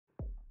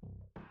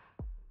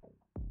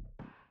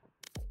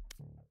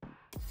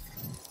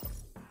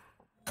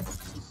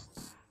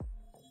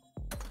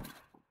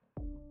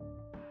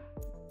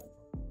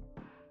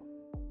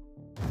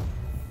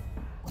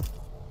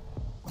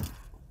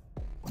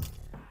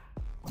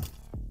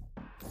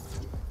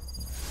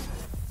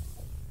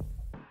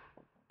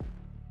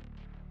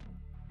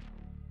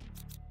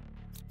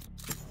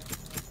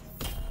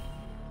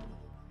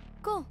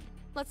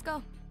Let's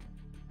go.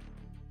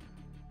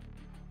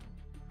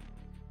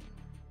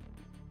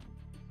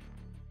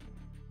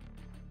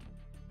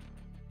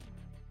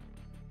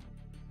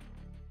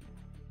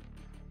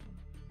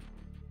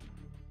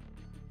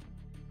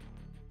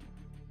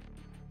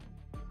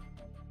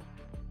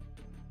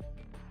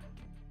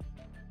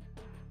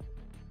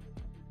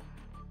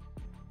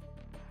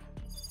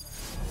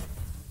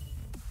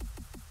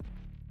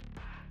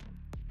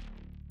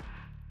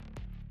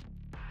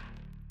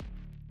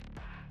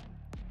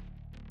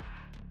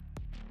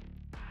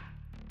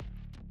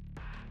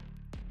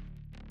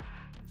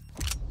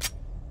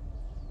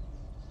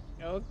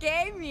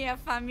 Okay, mia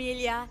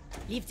familia.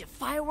 Leave the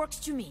fireworks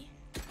to me.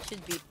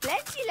 Should be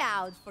plenty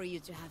loud for you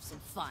to have some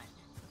fun.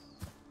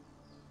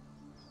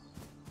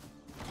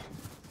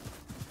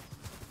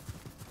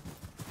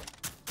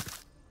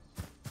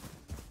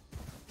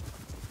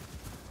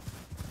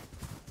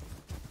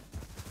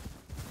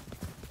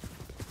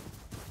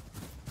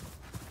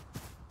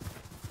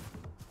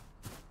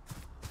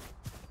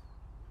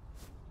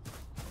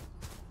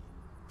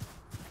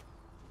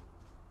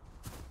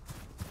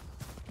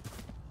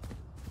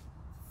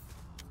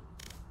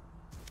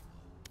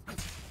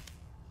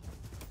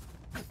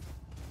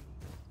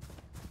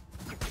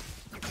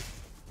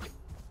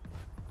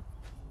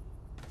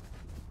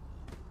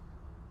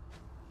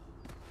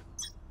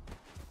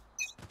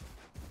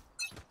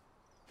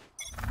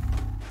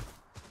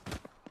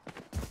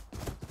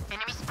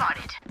 Enemy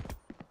spotted.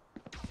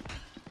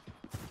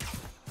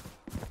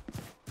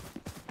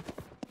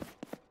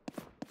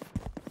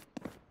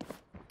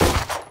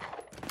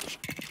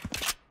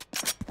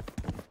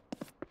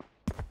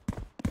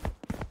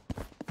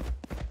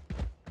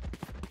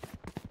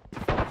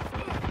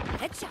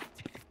 Headshot.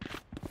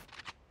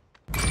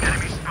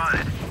 Enemy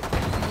spotted.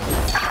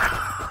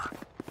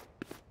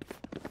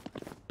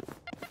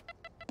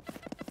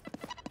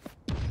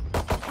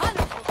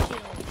 Wonderful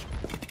kill.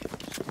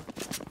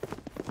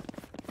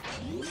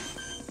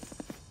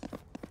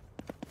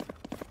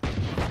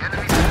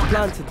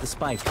 Planted the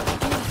spike.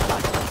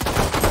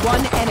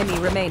 One enemy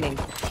remaining.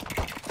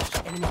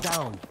 Enemy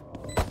down.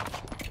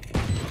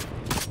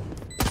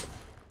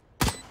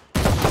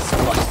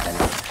 Squash them,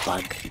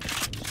 bug.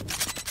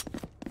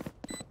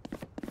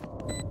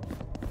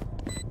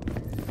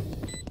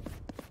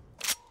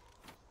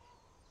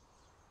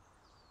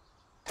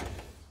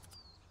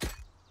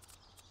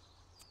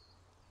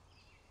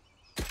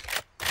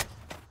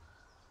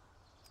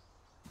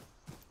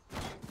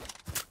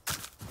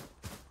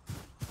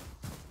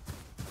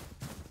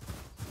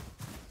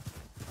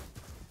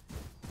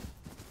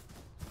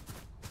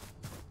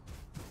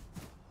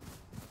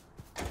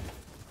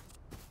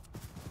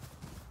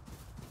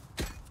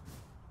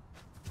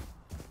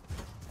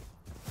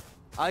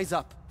 Eyes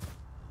up.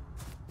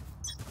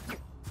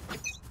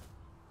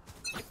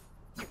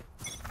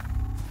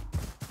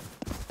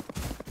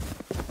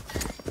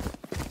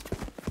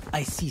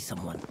 I see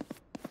someone.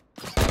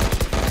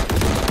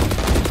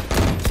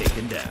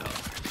 Taken down.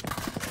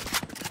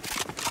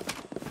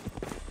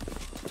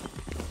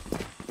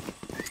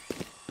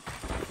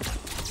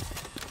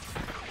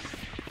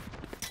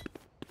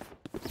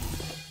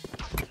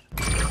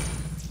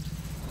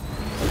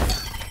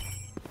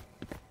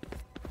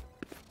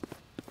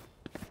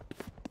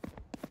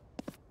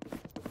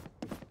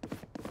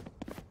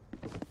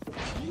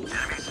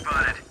 Enemy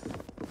spotted.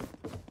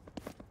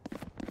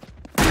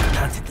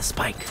 Planted the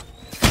spike.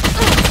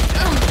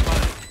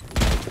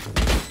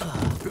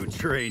 Who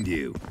trained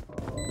you?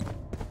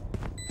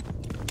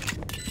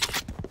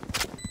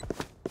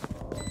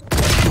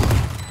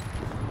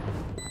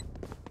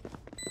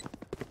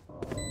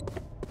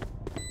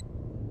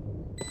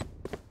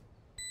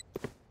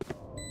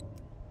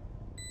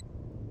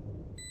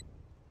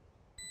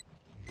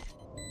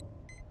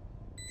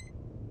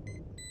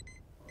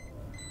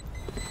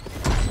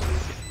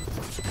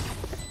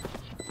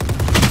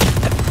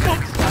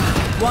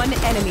 One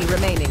enemy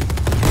remaining.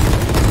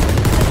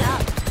 Shut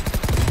up.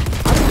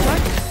 I'll be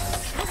working.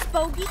 This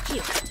bogey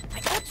killed.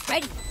 My ult's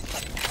ready.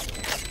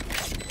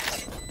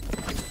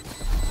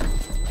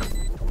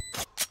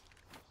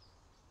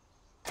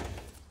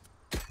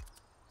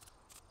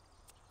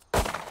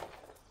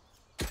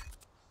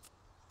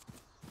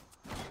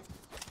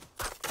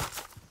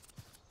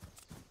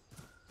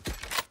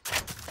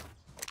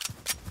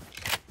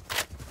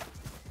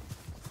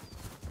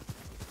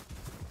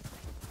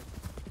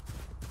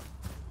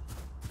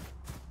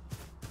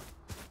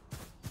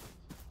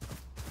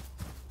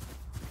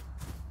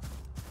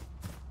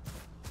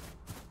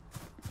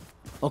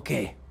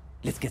 Okay,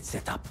 let's get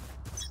set up.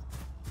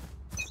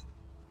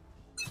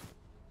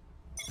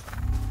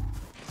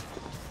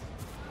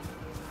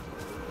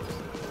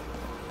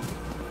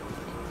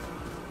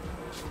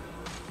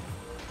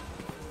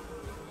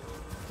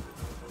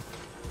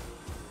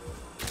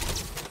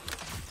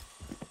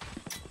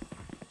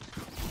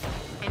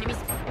 Enemies.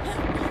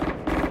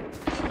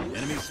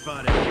 Enemy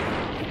spotted.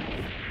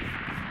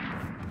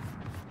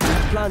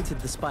 Planted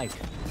the spike.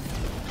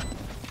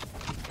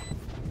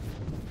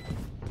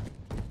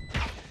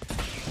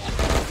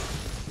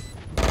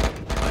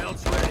 My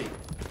ult's ready.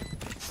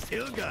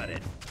 Got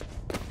it.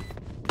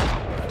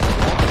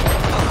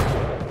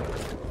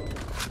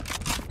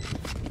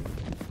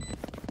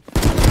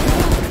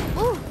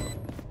 Ooh.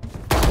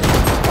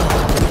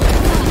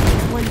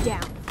 One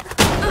down.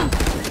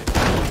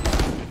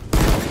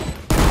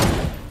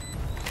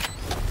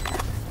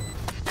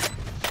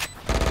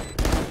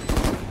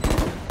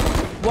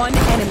 One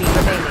enemy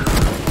remaining.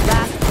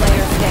 Last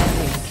player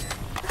standing.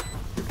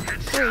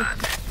 Three.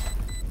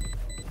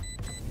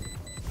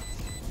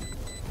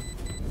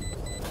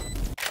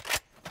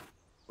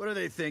 What do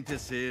they think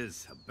this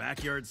is? A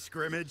backyard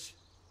scrimmage?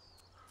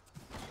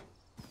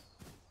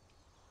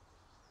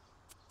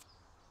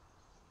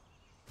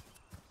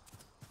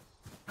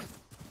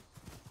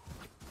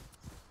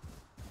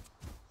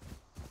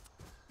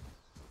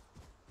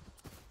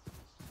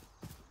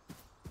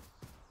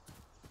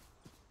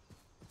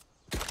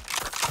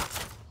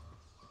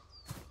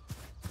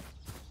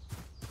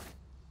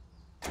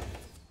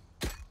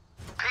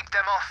 Pick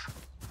them off.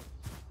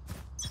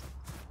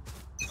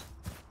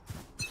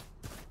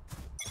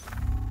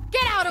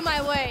 Get out of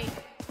my way!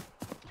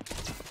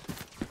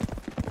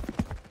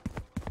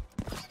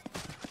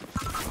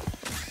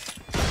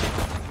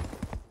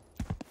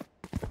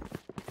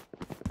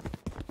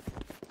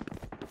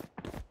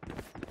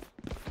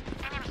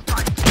 Enemy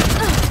spotted.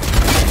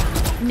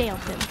 Nailed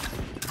him.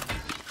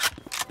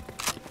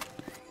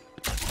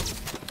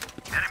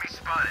 Enemy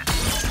spotted.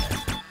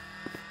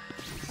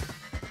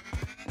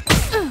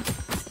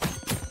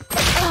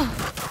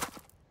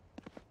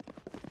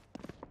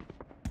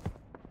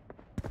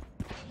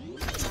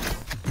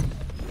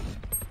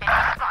 Enemy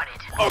spotted.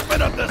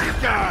 Open up the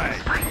sky!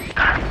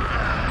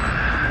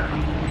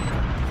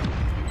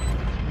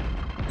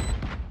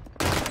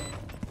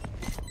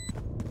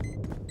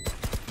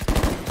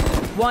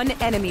 One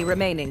enemy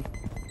remaining.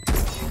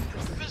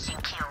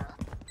 Precision kill.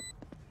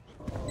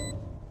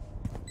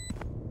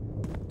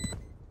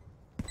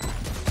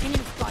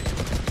 Enemy spotted.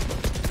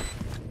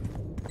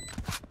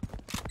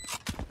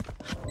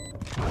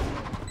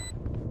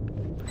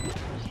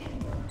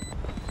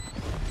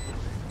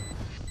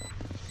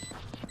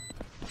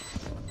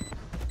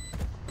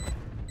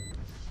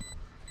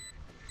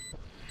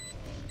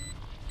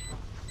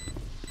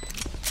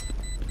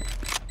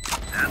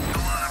 That's a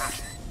lot of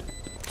them.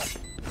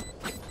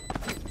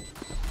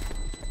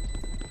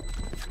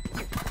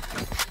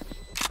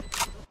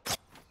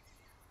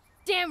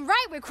 Damn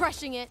right we're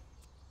crushing it.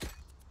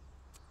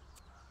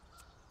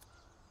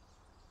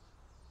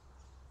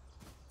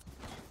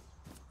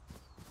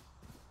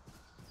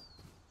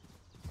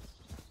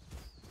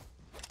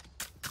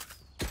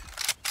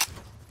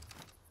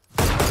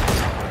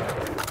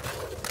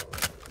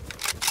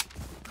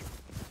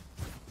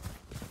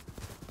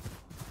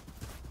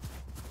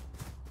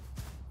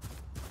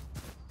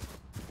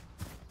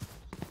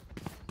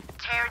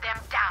 Tear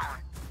them down.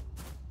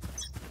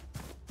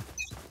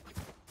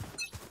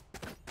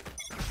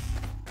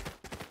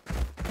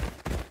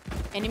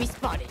 Enemy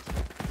spotted.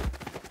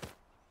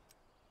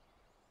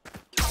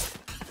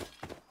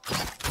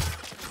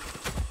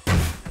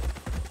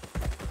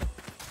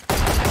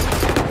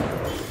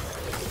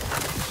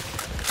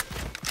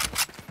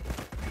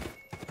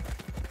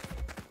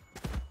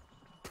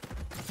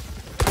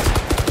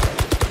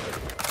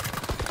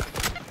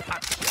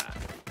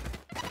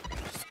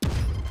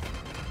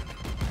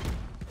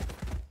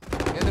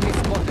 Enemy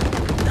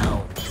spotted.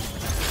 Down.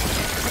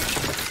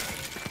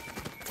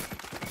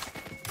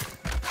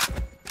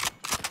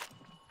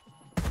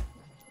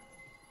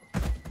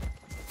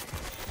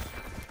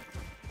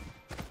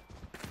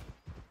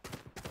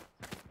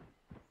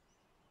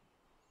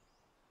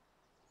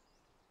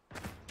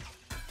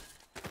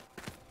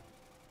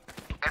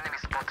 Enemy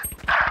spotted.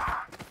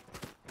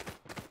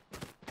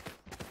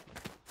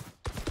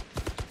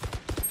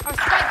 Our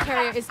spike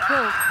carrier is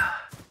killed.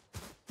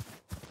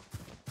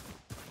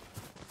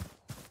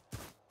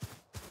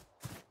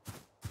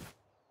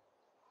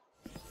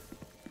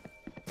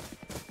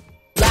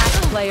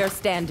 Last player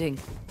standing.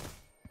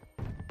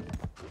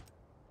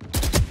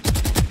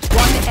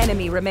 One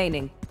enemy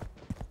remaining.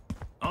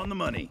 On the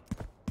money.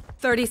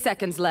 30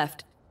 seconds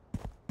left.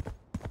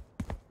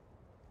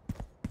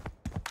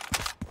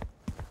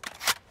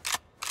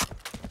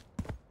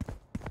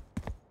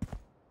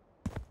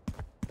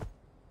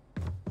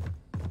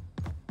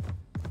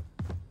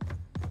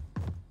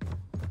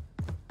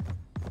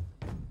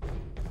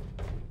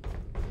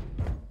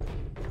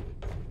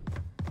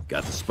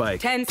 Got the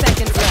spike. 10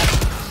 seconds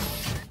left.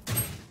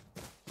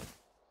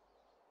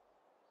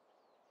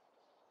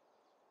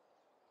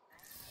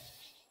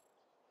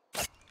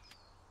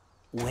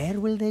 Where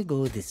will they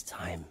go this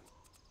time?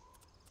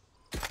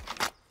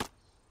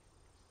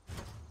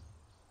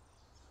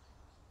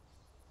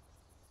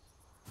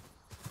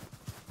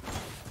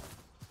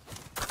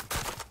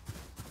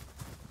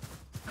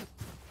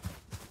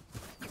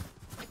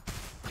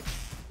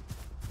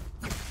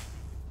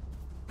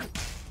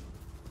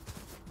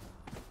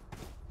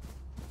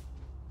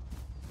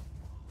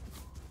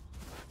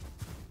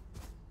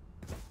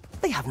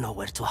 They have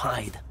nowhere to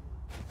hide.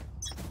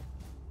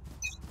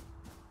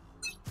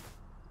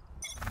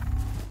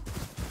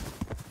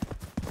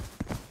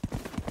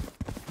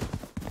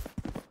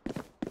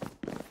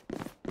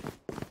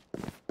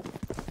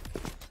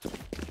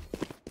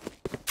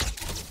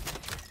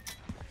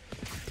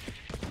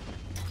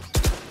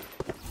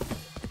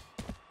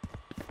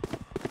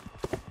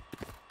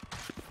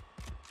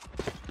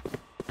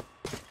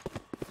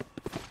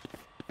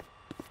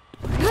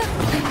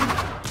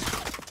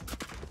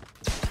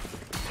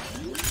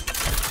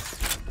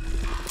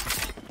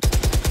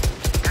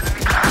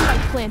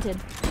 planted.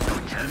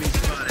 Enemy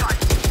spotted.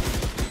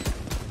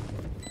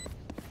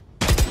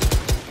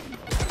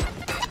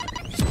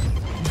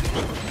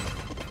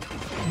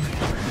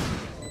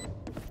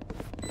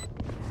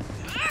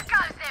 Here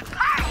comes the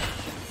party!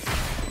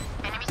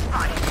 Enemy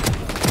spotted.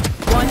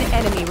 One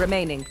enemy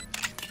remaining.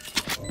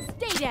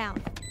 Stay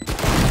down.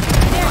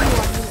 There you are, you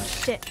little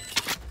shit.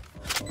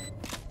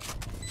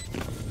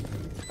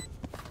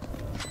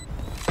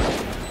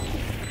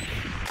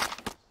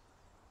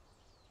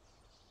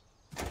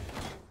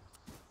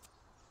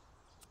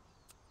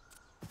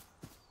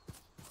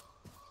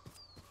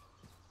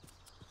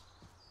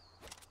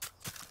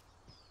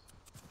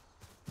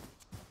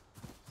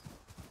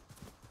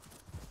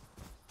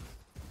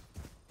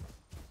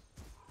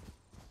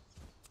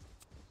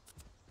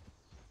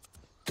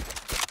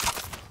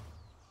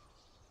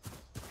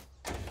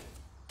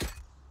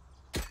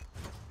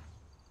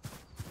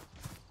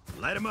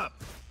 Light him up.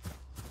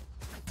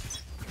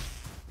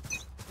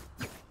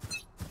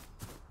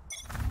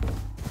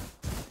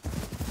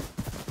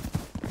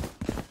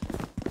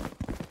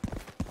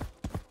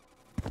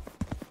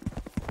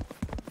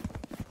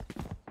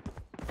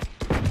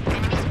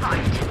 Enemy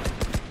spotted.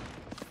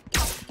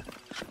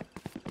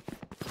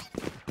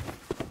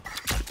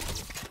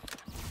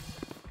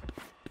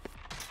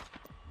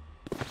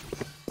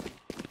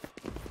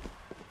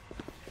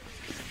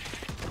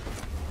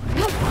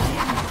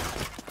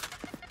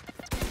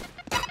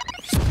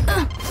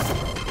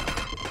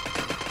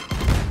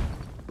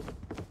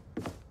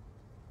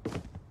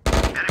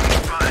 Enemy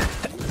spotted.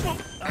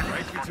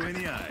 Right between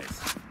the eyes.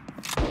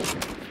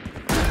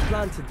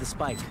 Planted the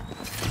spike.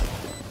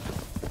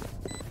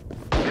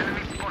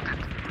 Enemy spotted.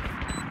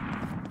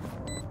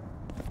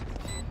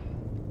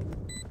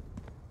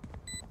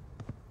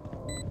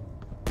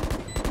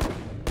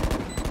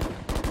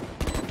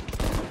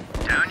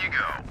 Down you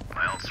go.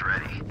 My ult's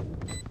ready.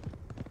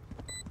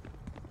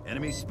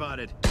 Enemy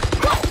spotted.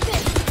 Where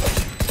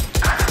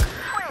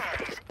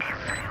is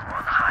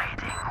everyone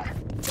hiding?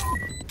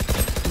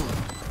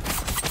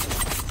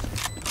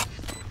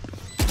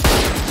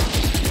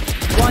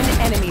 One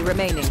enemy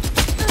remaining.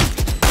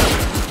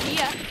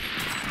 Yeah.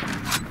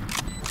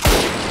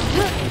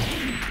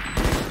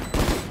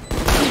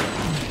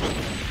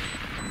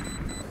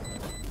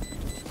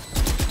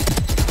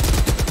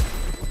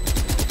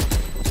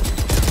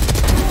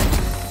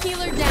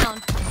 Healer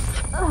down.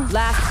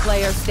 Last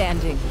player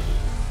standing.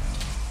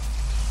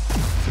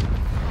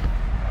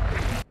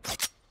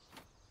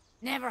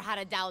 Never had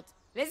a doubt.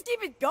 Let's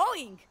keep it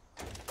going.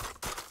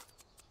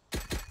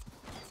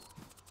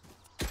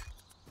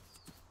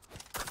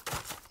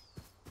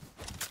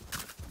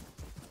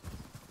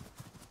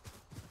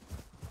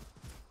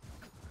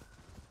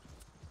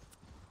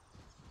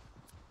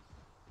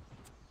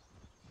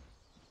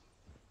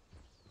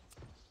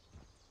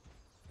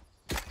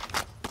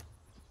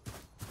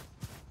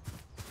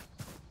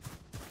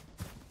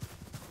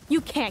 You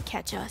can't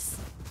catch us.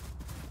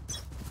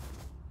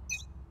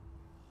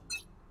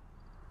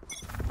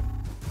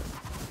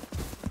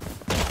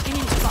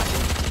 Enemy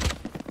spotted.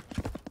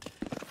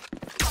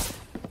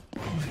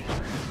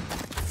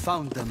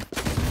 Found them.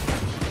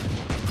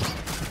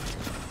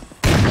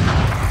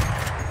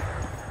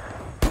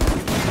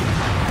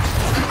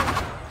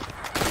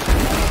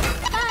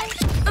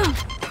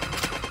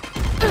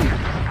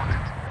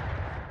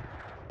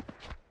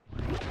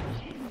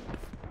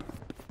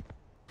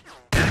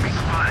 Enemy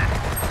spotted.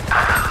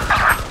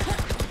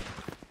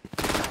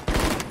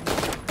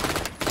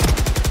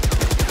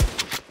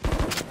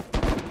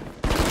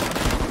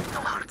 No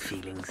hard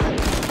feelings.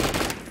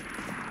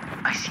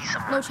 I see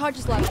someone. No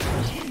charges left.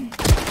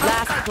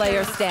 Last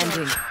player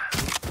standing.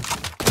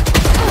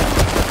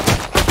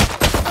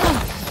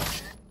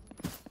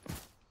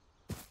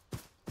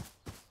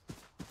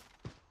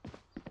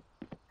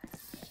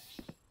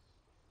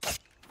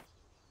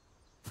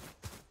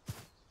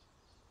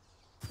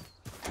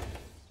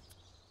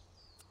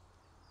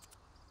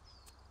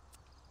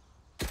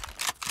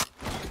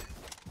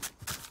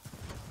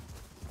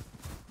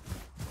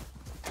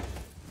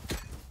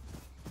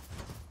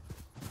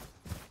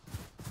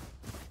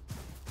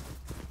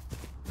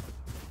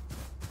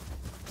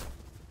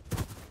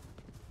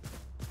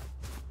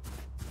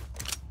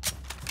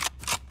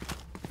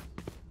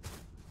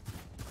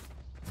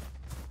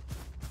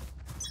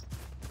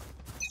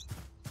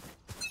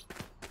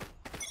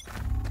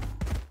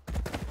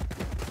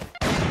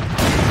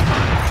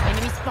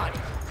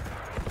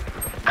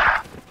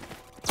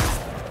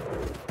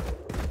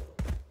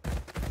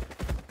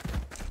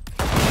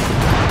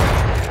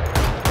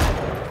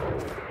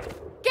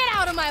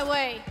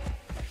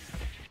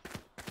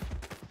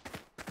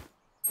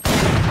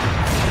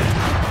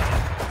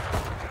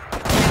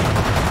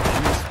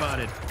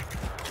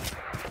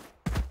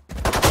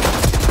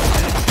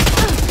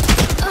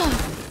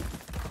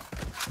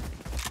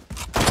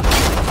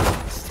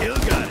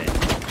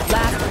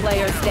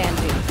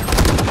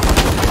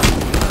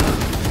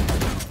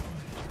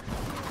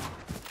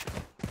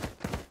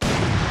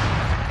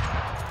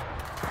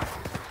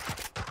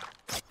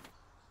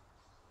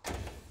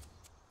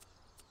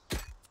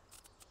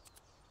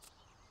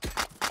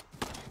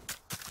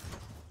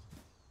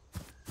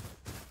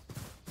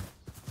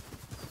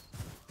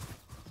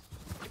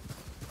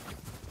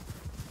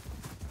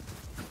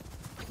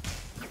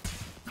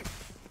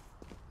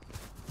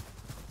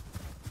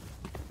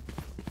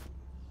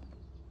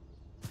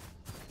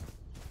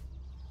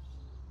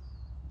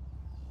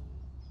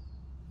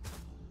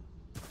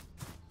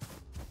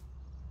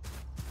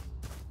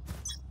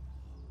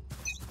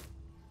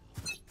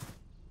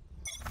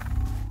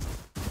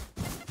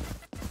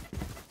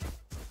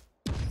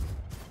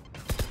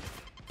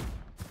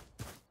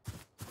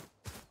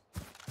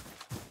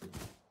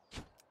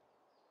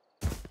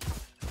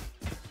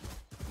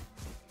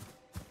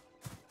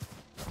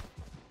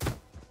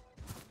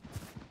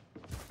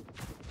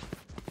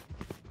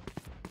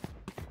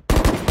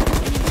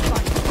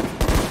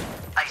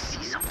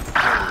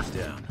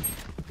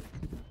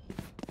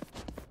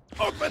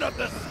 Open up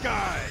the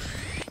sky!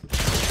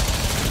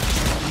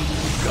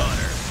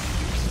 Gunner!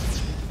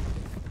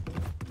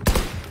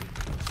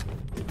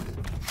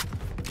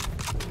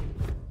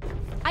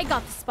 I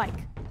got the spike.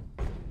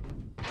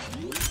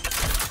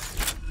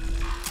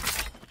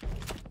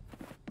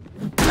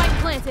 Spike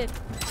planted.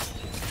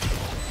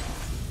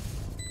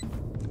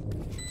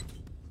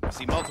 I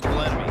see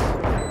multiple enemies.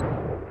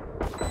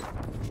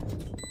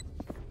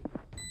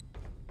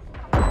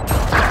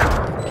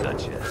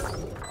 Gotcha.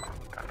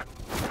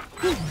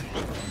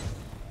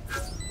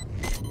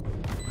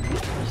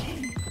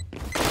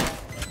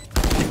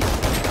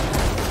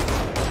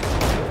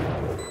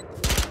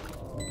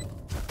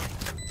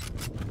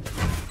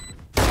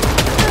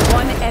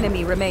 One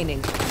enemy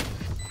remaining.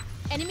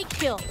 Enemy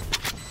kill.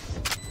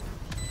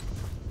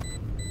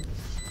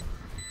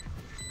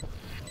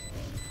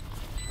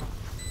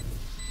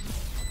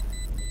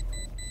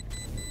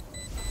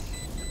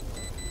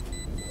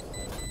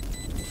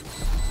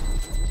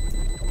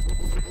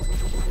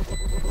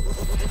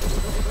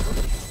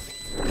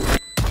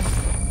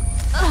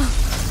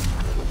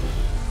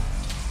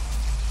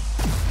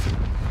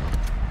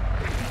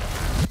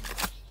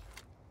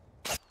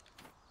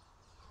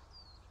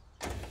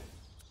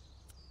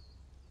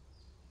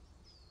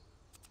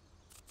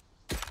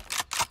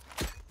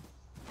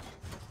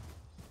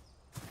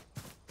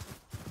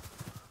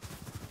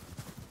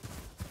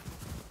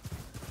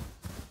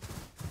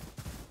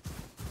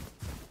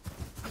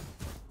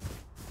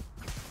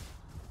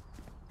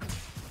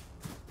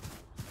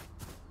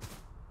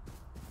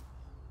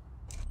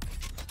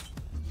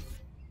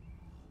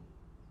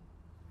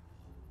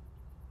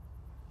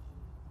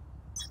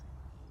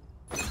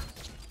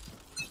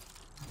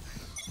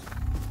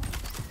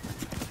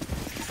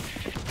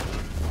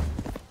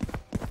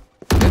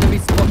 Enemy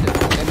spotted.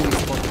 Enemy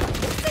spotted.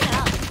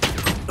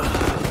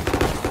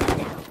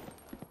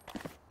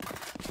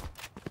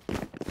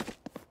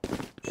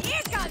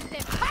 Here comes the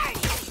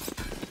party!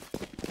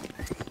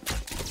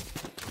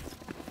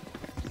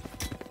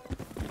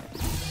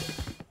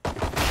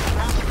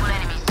 Multiple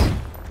enemies.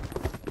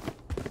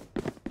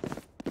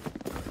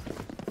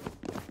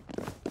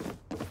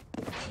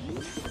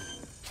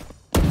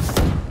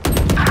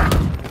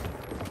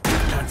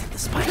 Planted the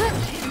spike.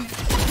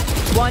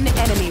 One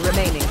enemy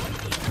remaining.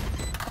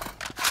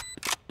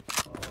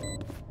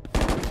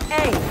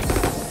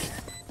 Ace.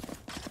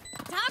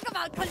 Talk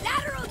about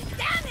collateral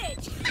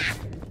damage!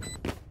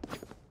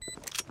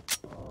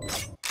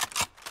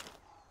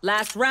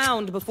 Last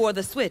round before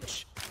the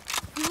switch.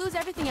 You lose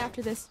everything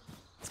after this.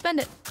 Spend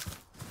it.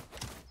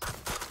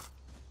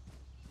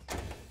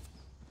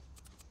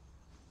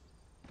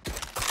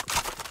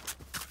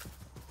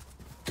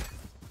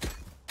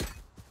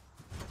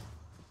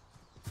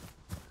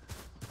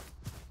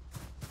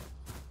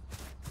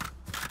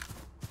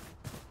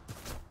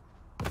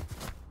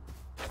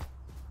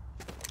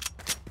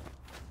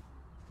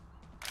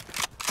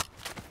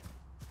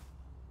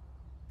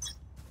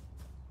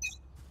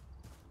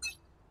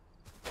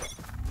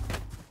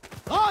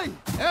 I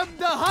am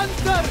the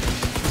hunter!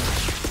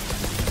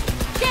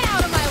 Get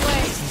out of my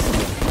way!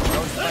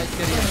 Our spike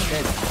carrier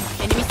dead.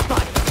 Enemy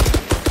spotted.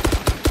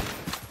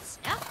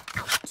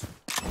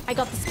 I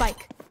got the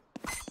spike.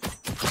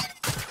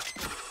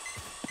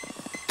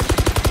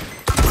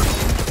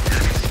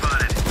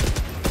 Spotted.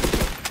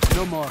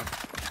 No more.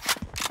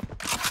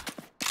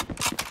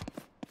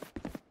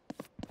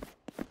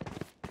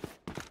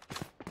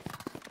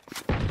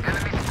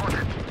 Enemy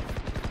spotted.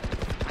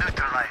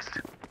 Neutralized.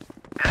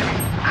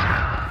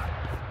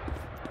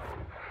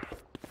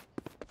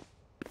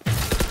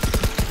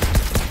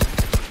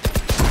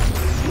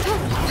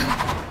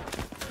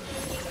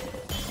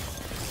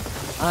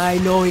 I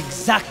know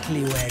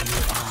exactly where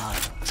you are.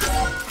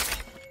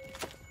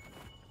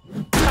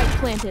 Spike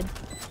planted.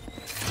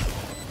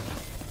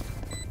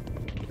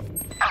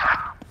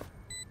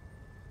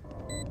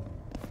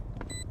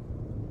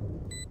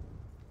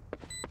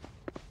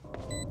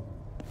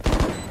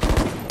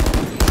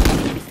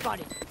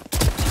 Spotted.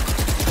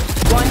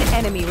 One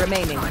enemy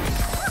remaining.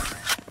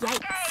 Yikes. Okay,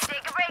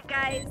 take a break,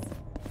 guys.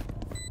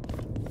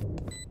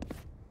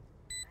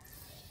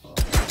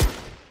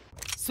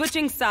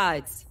 Switching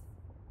sides.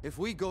 If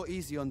we go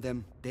easy on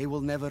them, they will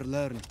never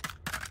learn.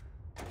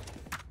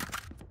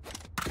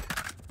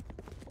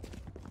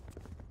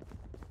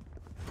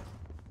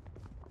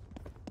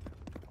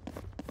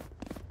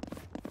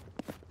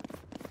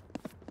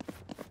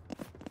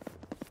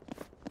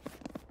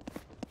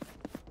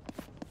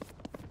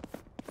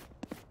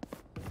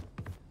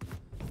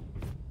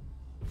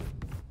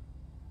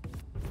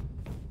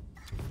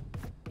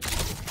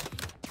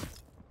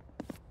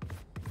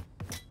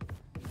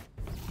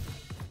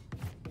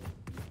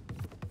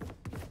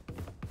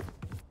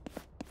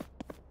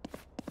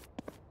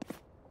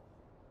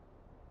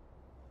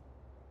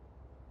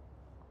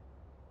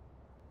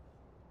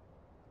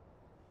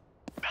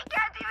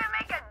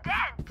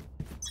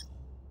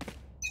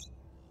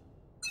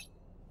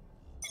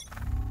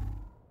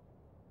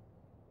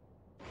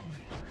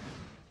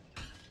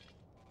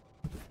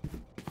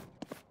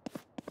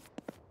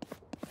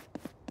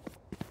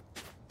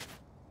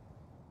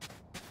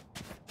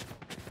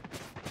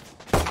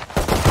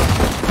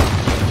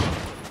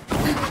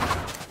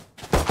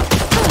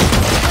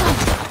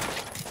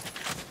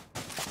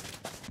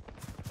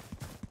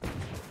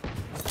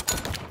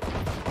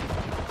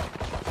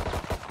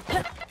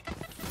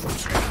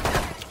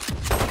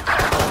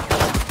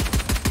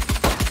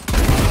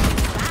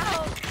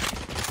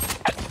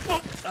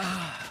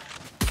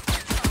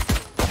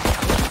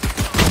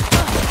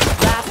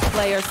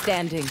 player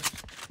standing.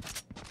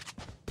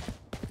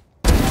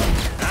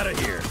 Out of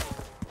here.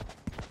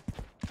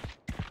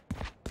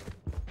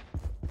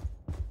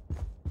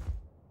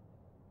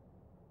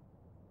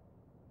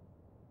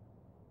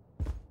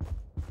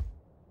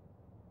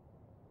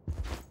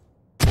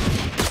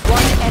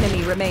 One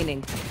enemy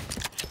remaining.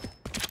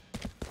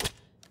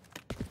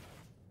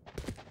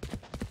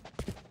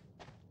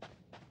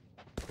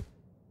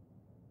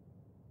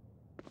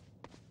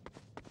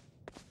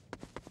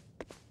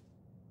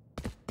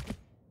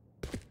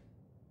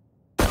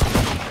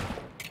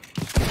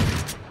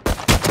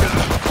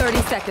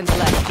 Seconds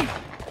left.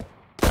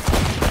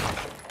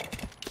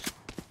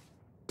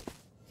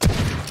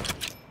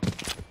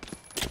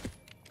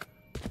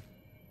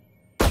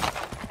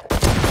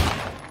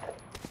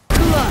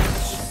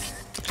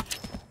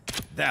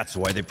 That's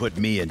why they put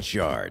me in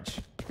charge.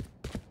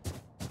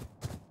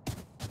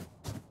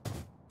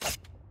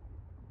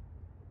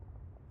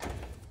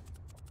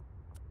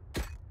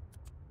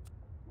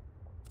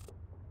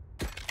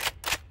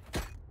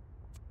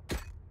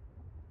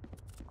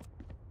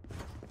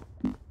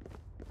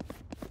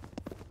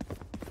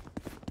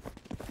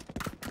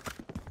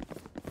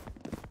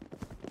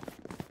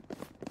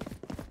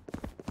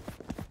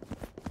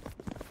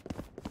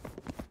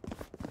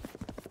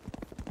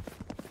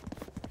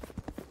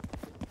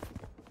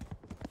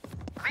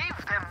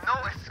 Leave them no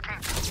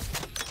escape.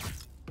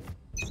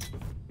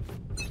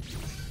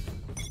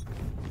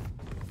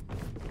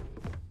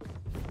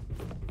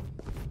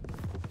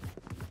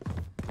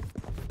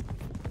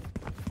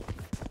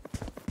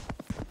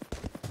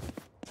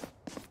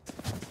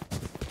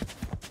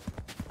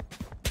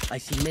 I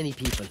see many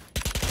people.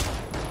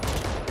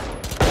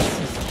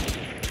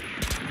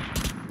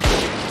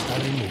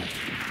 I'll remove.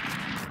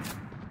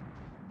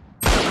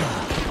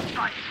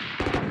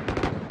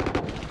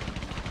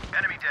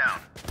 Enemy down.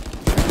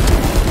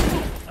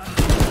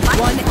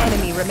 One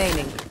enemy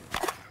remaining.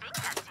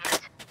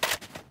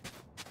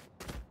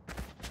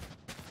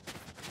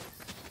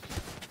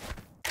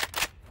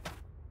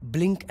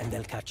 Blink and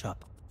they'll catch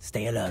up.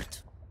 Stay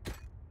alert.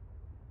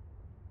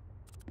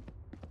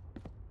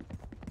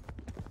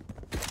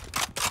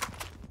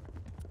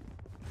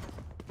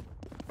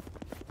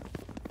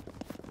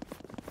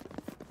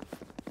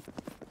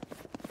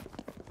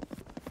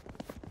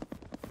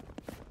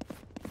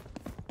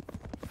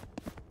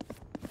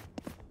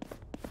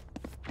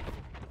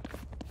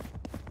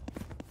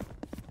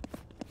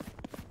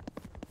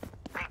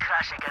 They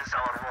crash against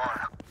our wall.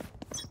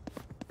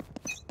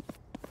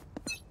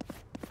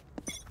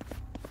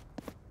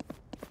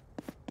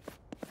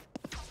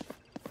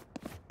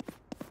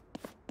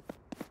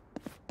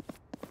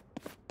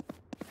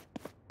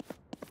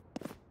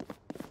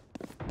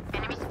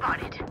 Enemy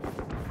spotted.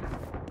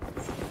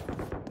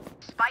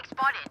 Spike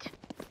spotted.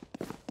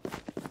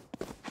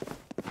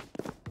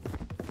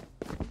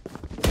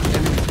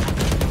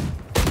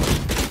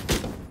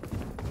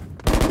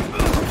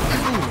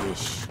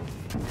 Foolish.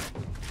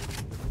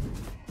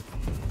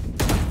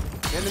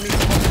 Enemy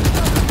spotted.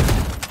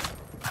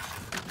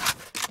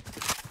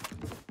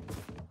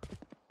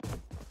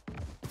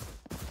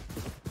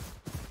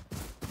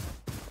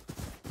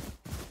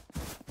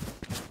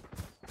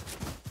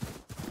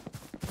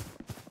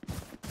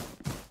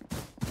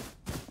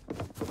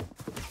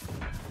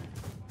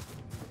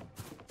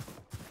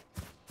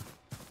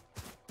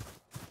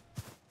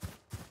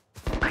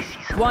 I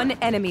see some. One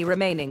enemy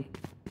remaining.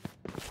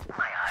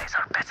 My eyes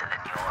are better than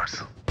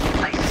yours.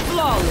 I see.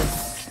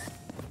 Flawless.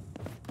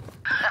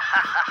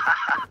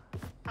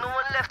 No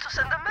one left to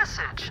send a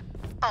message.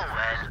 Oh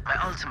well, my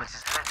ultimate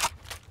is ready.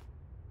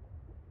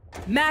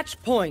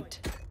 Match point.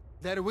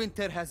 Their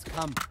winter has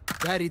come.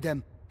 Bury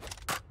them.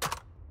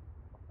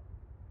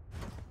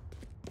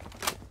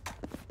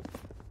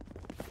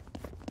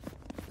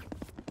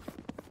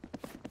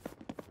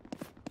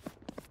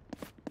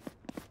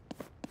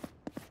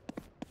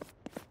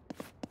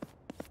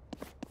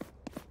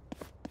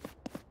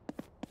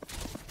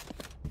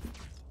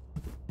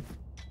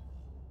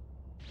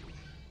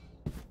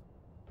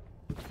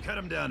 Cut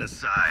him down to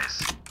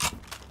size.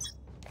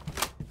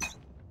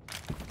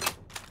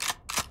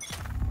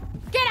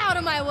 Get out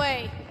of my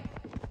way!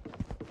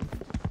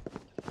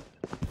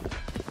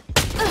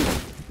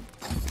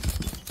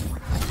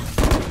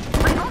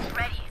 My ult's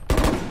ready.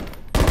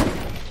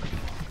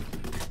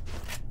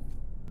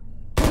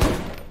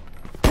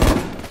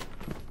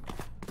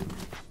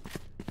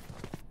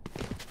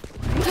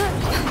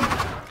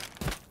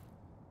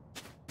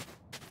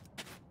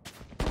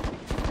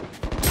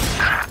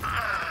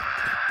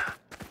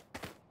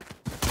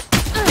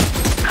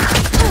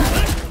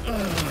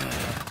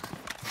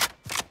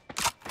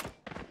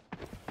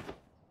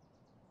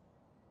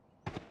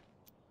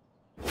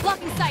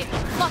 Blocking sight!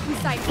 Blocking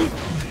sight!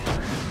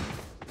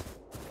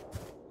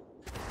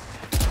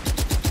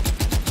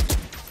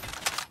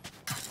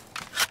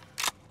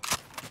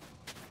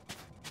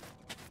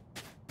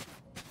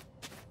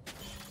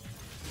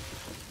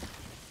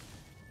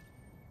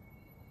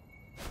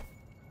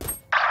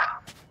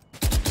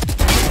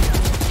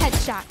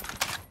 Headshot.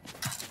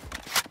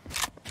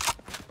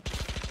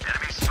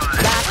 Enemy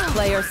spotted. Last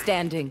player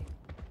standing.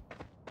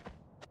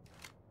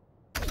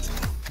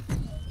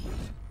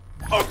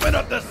 Open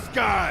up the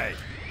sky!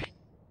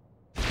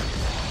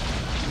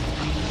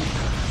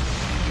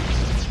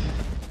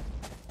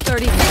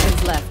 Thirty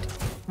seconds left.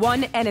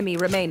 One enemy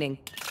remaining.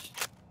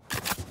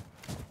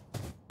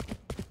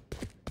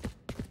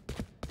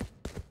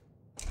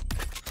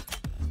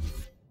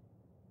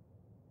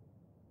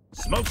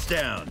 Smoke's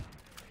down.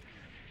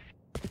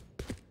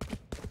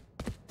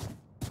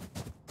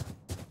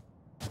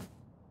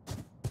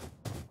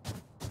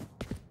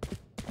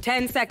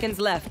 Ten seconds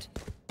left.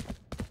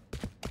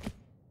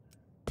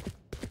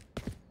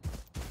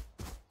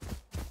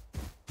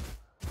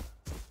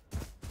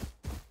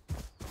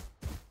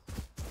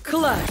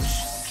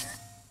 Clutch.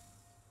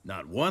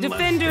 Not one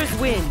Defenders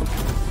left. win.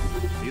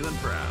 Feeling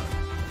proud.